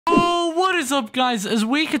is up, guys? As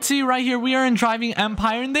we could see right here, we are in Driving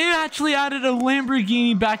Empire, and they actually added a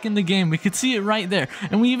Lamborghini back in the game. We could see it right there.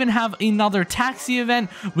 And we even have another taxi event.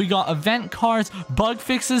 We got event cars, bug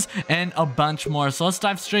fixes, and a bunch more. So let's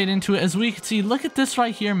dive straight into it. As we could see, look at this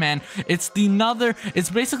right here, man. It's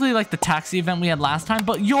basically like the taxi event we had last time.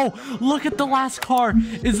 But yo, look at the last car.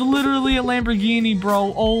 It's literally a Lamborghini,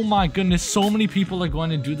 bro. Oh my goodness, so many people are going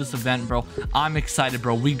to do this event, bro. I'm excited,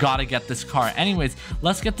 bro. We gotta get this car. Anyways,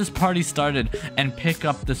 let's get this party started and pick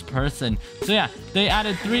up this person. So yeah, they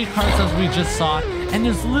added 3 cars as we just saw, and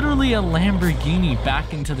there's literally a Lamborghini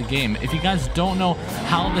back into the game. If you guys don't know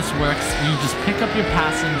how this works, you just pick up your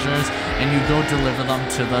passengers and you go deliver them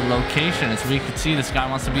to the location. As we could see, this guy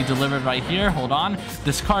wants to be delivered right here. Hold on,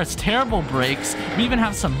 this car has terrible brakes. We even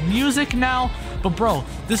have some music now. But bro,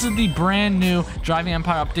 this is the brand new Driving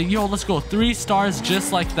Empire update. Yo, let's go. 3 stars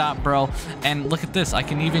just like that, bro. And look at this. I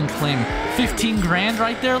can even claim 15 grand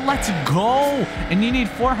right there. Let's go. And you need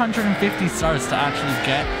 450 stars to actually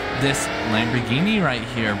get this Lamborghini right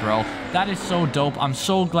here, bro. That is so dope. I'm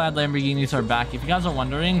so glad Lamborghinis are back. If you guys are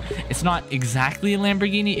wondering, it's not exactly a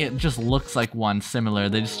Lamborghini. It just looks like one similar.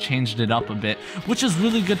 They just changed it up a bit, which is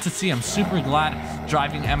really good to see. I'm super glad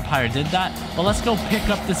Driving Empire did that. But let's go pick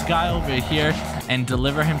up this guy over here and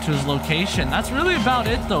deliver him to his location. That's really about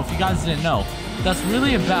it, though, if you guys didn't know. That's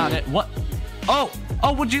really about it. What?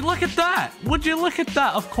 Oh, would you look at that? Would you look at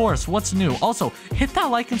that? Of course. What's new? Also, hit that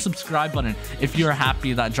like and subscribe button if you're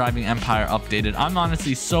happy that Driving Empire updated. I'm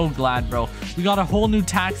honestly so glad, bro. We got a whole new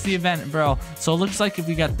taxi event, bro. So it looks like if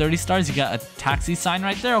we got 30 stars, you got a taxi sign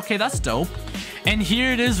right there. Okay, that's dope. And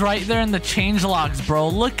here it is right there in the change logs, bro.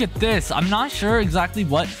 Look at this. I'm not sure exactly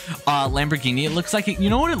what Lamborghini it looks like. You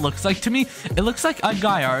know what it looks like to me? It looks like a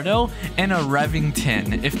Gallardo and a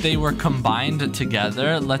Revington. If they were combined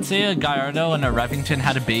together, let's say a Gallardo and a Revington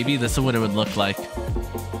had a baby, this is what it would look like.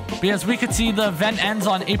 But as we could see, the event ends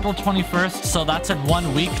on April 21st, so that's in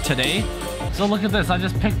 1 week today. So look at this. I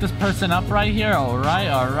just picked this person up right here. All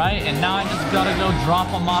right. And now I just gotta go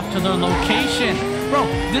drop them off to their location. Bro,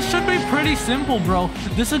 this should be pretty simple, bro.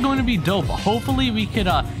 This is going to be dope. Hopefully we could,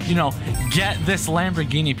 you know, get this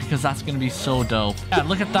Lamborghini because that's going to be so dope. Yeah,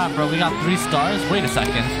 look at that, bro. We got 3 stars. Wait a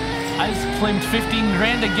second. I just claimed 15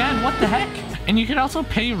 grand again. What the heck? And you can also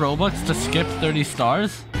pay Robux to skip 30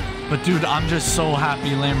 stars. But dude, I'm just so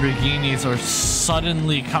happy Lamborghinis are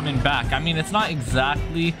suddenly coming back. I mean, it's not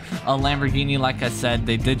exactly a Lamborghini, like I said.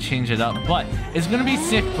 They did change it up, but it's going to be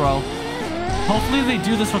sick, bro. Hopefully they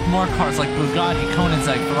do this with more cars like Bugatti,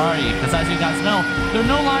 Koenigsegg, Ferrari, because as you guys know, they're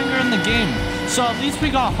no longer in the game. So at least we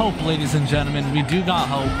got hope, ladies and gentlemen. We do got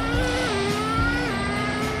hope.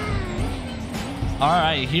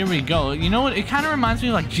 Alright, here we go. You know what? It kind of reminds me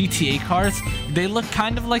of like GTA cars. They look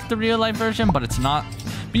kind of like the real life version, but it's not.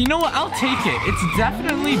 But you know what? I'll take it. It's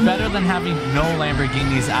definitely better than having no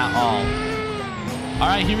Lamborghinis at all.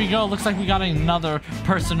 Alright, here we go. Looks like we got another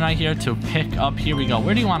person right here to pick up. Here we go.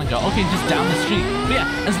 Where do you want to go? Okay, just down the street. But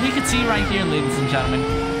yeah, as we can see right here, ladies and gentlemen,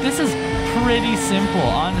 this is pretty simple,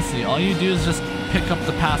 honestly. All you do is just pick up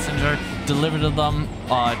the passenger, deliver to them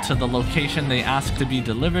to the location they ask to be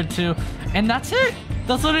delivered to, and that's it.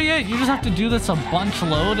 That's literally it. You just have to do this a bunch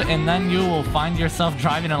load, and then you will find yourself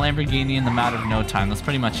driving a Lamborghini in the matter of no time. That's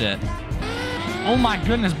pretty much it. Oh my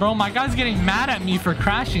goodness, bro. My guy's getting mad at me for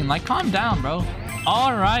crashing. Like, calm down, bro.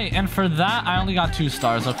 All right, and for that, I only got 2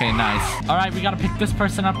 stars. Okay, nice. All right, we got to pick this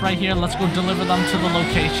person up right here. Let's go deliver them to the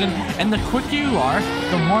location. And the quicker you are,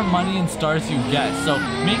 the more money and stars you get. So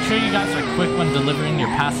make sure you guys are quick when delivering your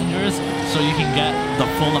passengers so you can get the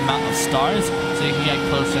full amount of stars so you can get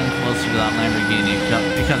closer and closer to that Lamborghini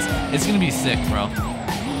because it's going to be sick, bro.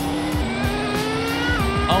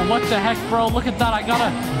 Oh, what the heck, bro? Look at that. I got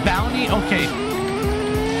a bounty. Okay.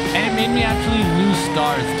 And it made me actually lose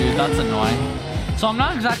stars, dude. That's annoying. So I'm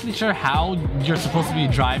not exactly sure how you're supposed to be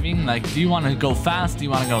driving. Like, do you want to go fast? Do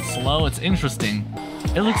you want to go slow? It's interesting.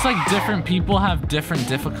 It looks like different people have different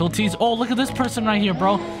difficulties. Oh, look at this person right here,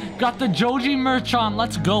 bro. Got the JoJewyd merch on.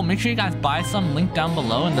 Let's go. Make sure you guys buy some. Link down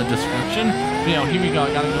below in the description. But yo, here we go.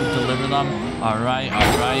 I gotta go deliver them. All right.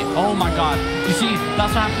 Oh my god. You see,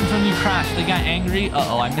 that's what happens when you crash. They got angry.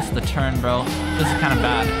 Uh-oh, I missed the turn, bro. This is kind of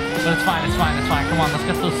bad. But it's fine. Come on, let's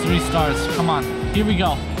get those 3 stars. Come on. Here we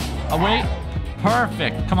go. Oh, wait.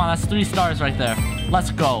 Perfect. Come on, that's 3 stars right there. Let's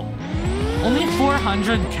go. Only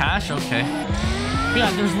 400 cash? Okay. Yeah,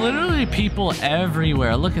 there's literally people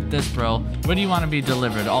everywhere. Look at this, bro. Where do you want to be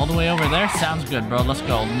delivered? All the way over there? Sounds good, bro. Let's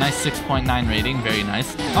go. Nice 6.9 rating. Very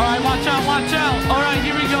nice. All right, watch out. All right,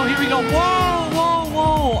 here we go.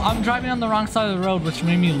 Whoa. I'm driving on the wrong side of the road, which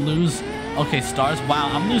made me lose Okay, stars. Wow,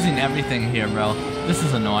 I'm losing everything here, bro. This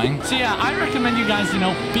is annoying. So yeah, I recommend you guys, you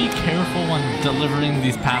know, be careful when delivering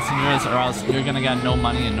these passengers, or else you're gonna get no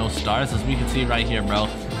money and no stars, as we can see right here, bro.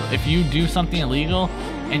 If you do something illegal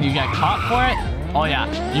and you get caught for it, oh yeah,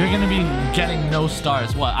 you're gonna be getting no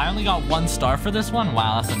stars. What? I only got 1 star for this one?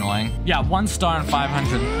 Wow, that's annoying. Yeah, 1 star and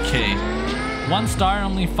 500k. 1 star,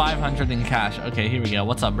 only 500 in cash. Okay, here we go.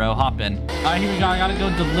 What's up, bro? Hop in. All right, here we go. I gotta go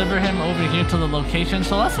deliver him over here to the location.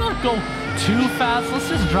 So let's not go too fast. Let's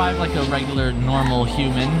just drive like a regular, normal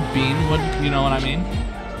human being would. You know what I mean?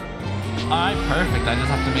 All right, perfect. I just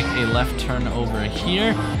have to make a left turn over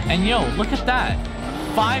here. And yo, look at that.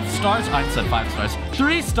 5 stars. I said 5 stars.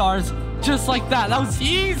 3 stars, just like that. That was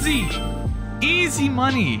easy. Easy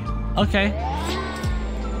money. Okay.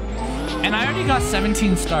 And I already got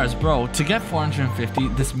 17 stars, bro. To get 450,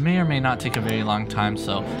 this may or may not take a very long time.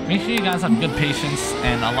 So make sure you guys have good patience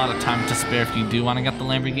and a lot of time to spare if you do want to get the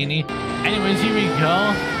Lamborghini. Anyways, here we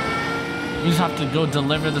go. We just have to go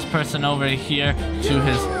deliver this person over here to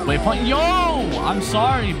his waypoint. Yo, I'm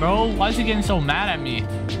sorry, bro. Why is he getting so mad at me?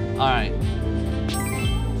 All right.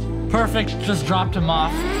 Perfect. Just dropped him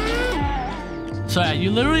off. So yeah,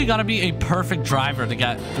 you literally gotta be a perfect driver to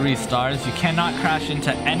get 3 stars. You cannot crash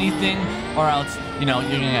into anything, or else, you know,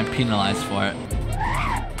 you're gonna get penalized for it.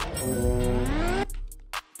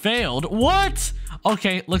 Failed? What?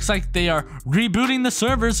 Okay, looks like they are rebooting the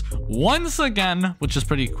servers once again, which is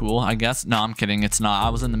pretty cool, I guess. No, I'm kidding. It's not. I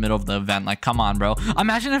was in the middle of the event. Like, come on, bro.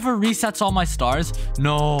 Imagine if it resets all my stars.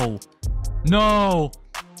 No. No.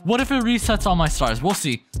 What if it resets all my stars? We'll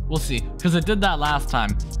see. We'll see. Because it did that last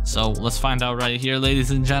time. So let's find out right here, ladies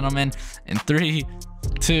and gentlemen. In 3,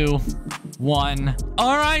 2, 1.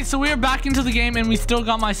 All right, so we are back into the game and we still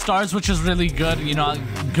got my stars, which is really good. You know,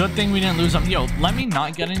 good thing we didn't lose them. Yo, let me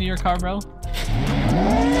not get into your car, bro.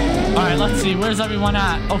 All right, let's see. Where's everyone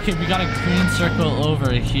at? Okay, we got a green circle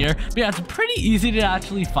over here. But yeah, it's pretty easy to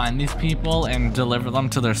actually find these people and deliver them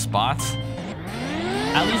to their spots.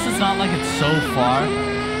 At least it's not like it's so far.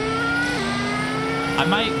 I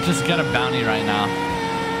might just get a bounty right now.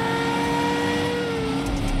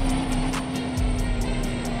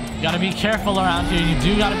 You gotta be careful around here. You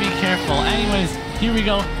do gotta be careful. Anyways, here we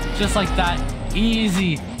go. Just like that.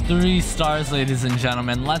 Easy 3 stars, ladies and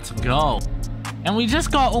gentlemen. Let's go. And we just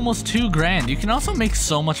got almost 2 grand. You can also make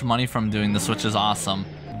so much money from doing this, which is awesome.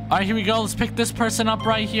 All right, here we go. Let's pick this person up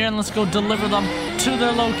right here and let's go deliver them to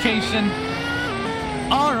their location.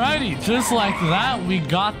 Alrighty, just like that, we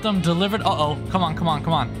got them delivered. Uh-oh, come on, come on,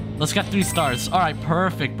 come on. Let's get 3 stars. All right,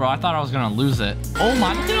 perfect, bro. I thought I was gonna lose it. Oh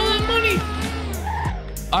my, look at all that money.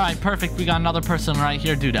 All right, perfect. We got another person right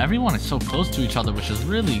here. Dude, everyone is so close to each other, which is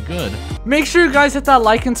really good. Make sure you guys hit that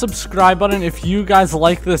like and subscribe button if you guys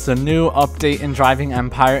like this, a new update in Driving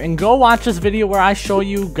Empire. And go watch this video where I show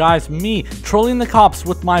you guys me trolling the cops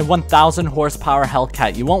with my 1000 horsepower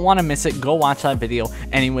Hellcat. You won't want to miss it. Go watch that video.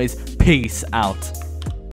 Anyways, peace out.